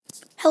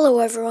Hello,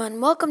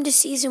 everyone. Welcome to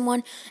Season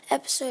 1,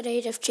 Episode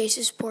 8 of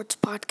Chase's Sports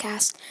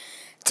Podcast.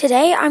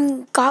 Today,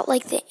 I'm got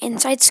the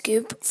inside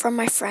scoop from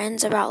my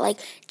friends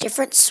about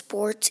different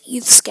sports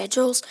youth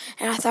schedules,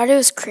 and I thought it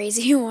was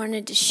crazy and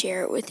wanted to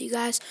share it with you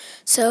guys.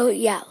 So,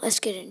 yeah, let's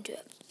get into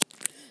it.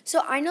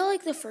 So, I know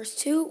the first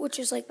two, which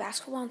is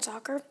basketball and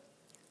soccer.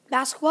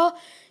 Basketball,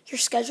 your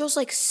schedule's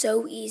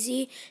so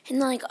easy,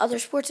 and other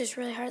sports it's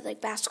really hard.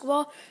 Like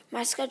basketball,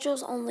 my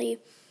schedule's only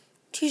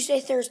Tuesday,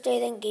 Thursday,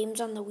 then games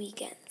on the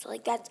weekends.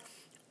 That's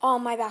all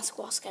my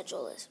basketball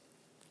schedule is.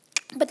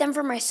 But then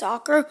for my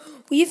soccer,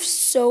 we have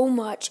so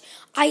much.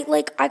 I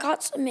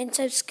got some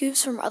inside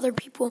scoops from other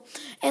people,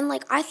 and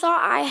I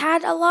thought I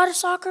had a lot of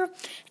soccer,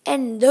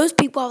 and those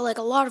people have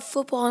a lot of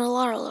football and a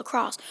lot of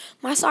lacrosse.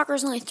 My soccer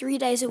is only 3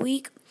 days a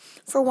week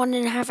for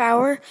 1.5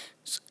 hours,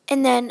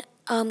 and then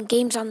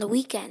games on the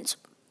weekends.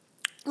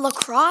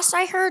 Lacrosse,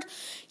 I heard,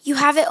 you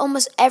have it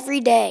almost every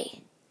day.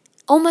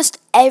 Almost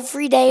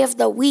every day of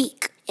the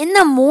week in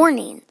the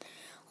morning.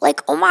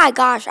 Oh my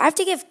gosh, I have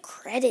to give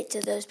credit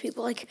to those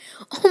people.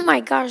 Oh my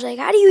gosh,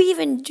 how do you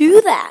even do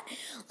that?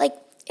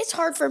 It's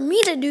hard for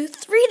me to do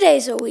 3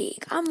 days a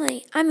week. Come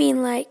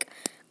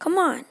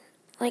on.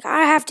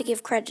 I have to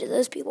give credit to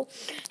those people.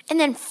 And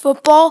then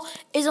football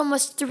is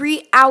almost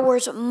 3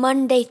 hours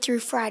Monday through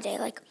Friday.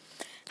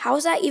 How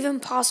is that even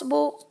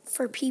possible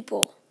for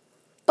people?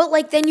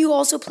 But then you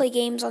also play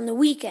games on the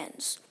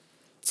weekends.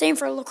 Same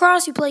for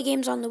lacrosse, you play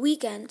games on the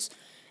weekends,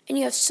 and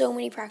you have so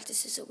many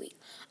practices a week.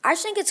 I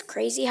just think it's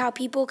crazy how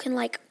people can,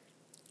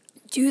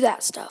 do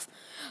that stuff.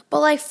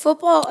 But,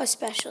 football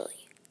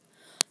especially.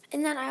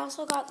 And then I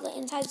also got the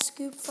inside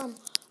scoop from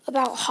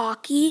about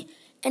hockey.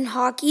 And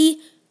hockey,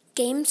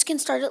 games can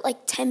start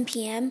at, 10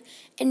 p.m.,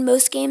 and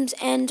most games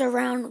end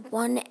around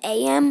 1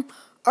 a.m.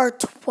 or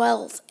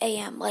 12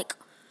 a.m.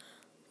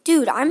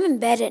 Dude, I'm in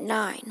bed at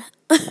 9.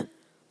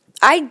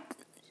 I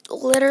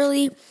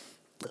literally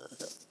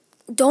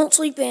don't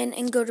sleep in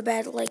and go to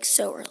bed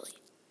so early.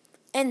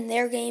 And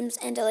their games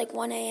end at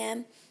 1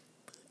 a.m.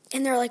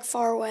 and they're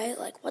far away.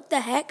 What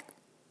the heck?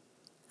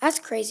 That's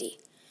crazy.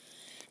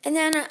 And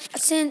then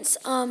since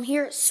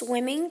here at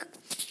swimming,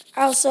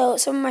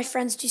 some of my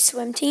friends do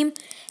swim team,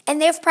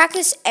 and they have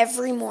practice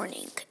every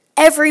morning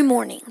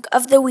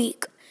of the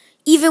week,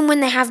 even when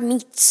they have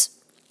meets.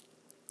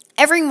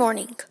 Every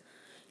morning.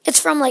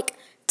 It's from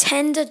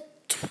 10 to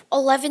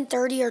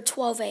 11:30 or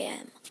 12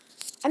 a.m.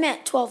 I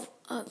meant 12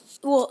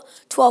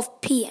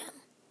 p.m.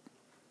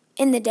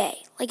 in the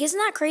day. Isn't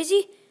that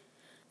crazy?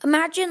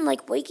 Imagine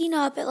waking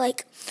up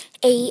at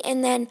 8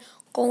 and then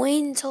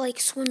going to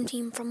swim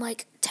team from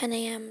 10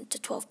 a.m. to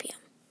 12 p.m.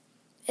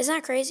 Isn't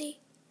that crazy?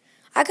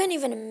 I couldn't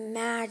even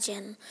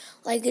imagine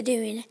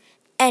doing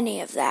any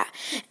of that.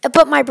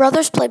 But my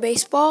brothers play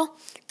baseball,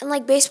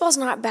 and baseball's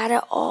not bad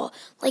at all.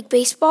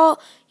 Baseball,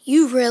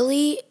 you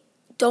really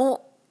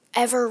don't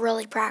ever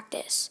really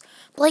practice.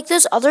 But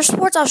those other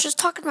sports, I was just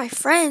talking to my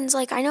friends.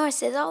 I know I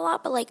say that a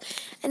lot, but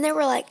and they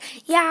were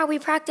yeah, we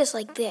practice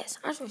this.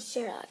 I just want to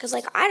share that because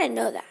I didn't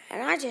know that,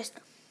 and I just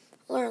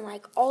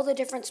learned all the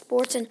different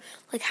sports and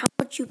how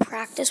much you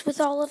practice with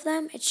all of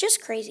them. It's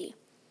just crazy.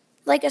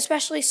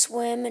 Especially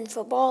swim and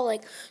football.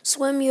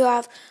 Swim, you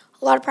have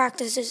a lot of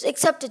practices,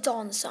 except it's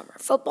all in the summer.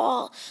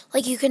 Football,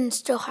 you can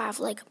still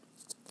have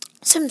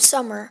some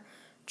summer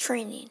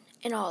training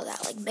and all of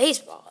that.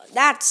 Baseball,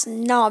 that's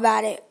not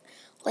bad at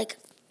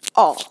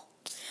all.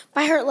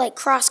 But I heard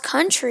cross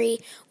country,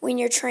 when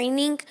you're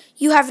training,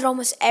 you have it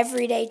almost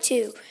every day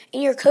too.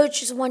 And your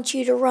coaches want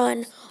you to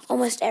run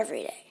almost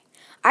every day.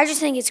 I just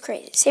think it's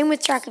crazy. Same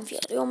with track and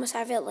field. You almost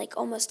have it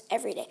almost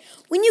every day.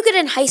 When you get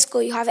in high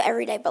school, you have it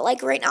every day. But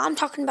right now, I'm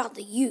talking about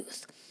the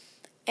youth.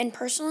 And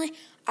personally,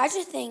 I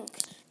just think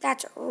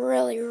that's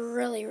really,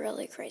 really,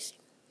 really crazy.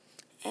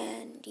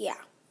 And yeah.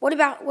 What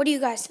do you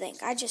guys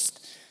think?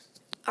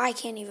 I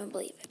can't even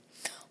believe it.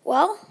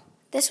 Well,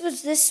 this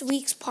was this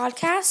week's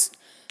podcast.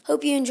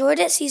 Hope you enjoyed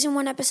it. Season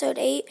 1, Episode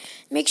 8.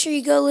 Make sure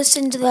you go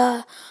listen to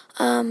the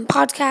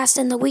podcast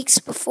in the weeks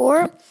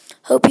before.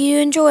 Hope you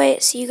enjoy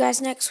it. See you guys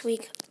next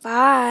week.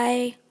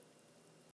 Bye.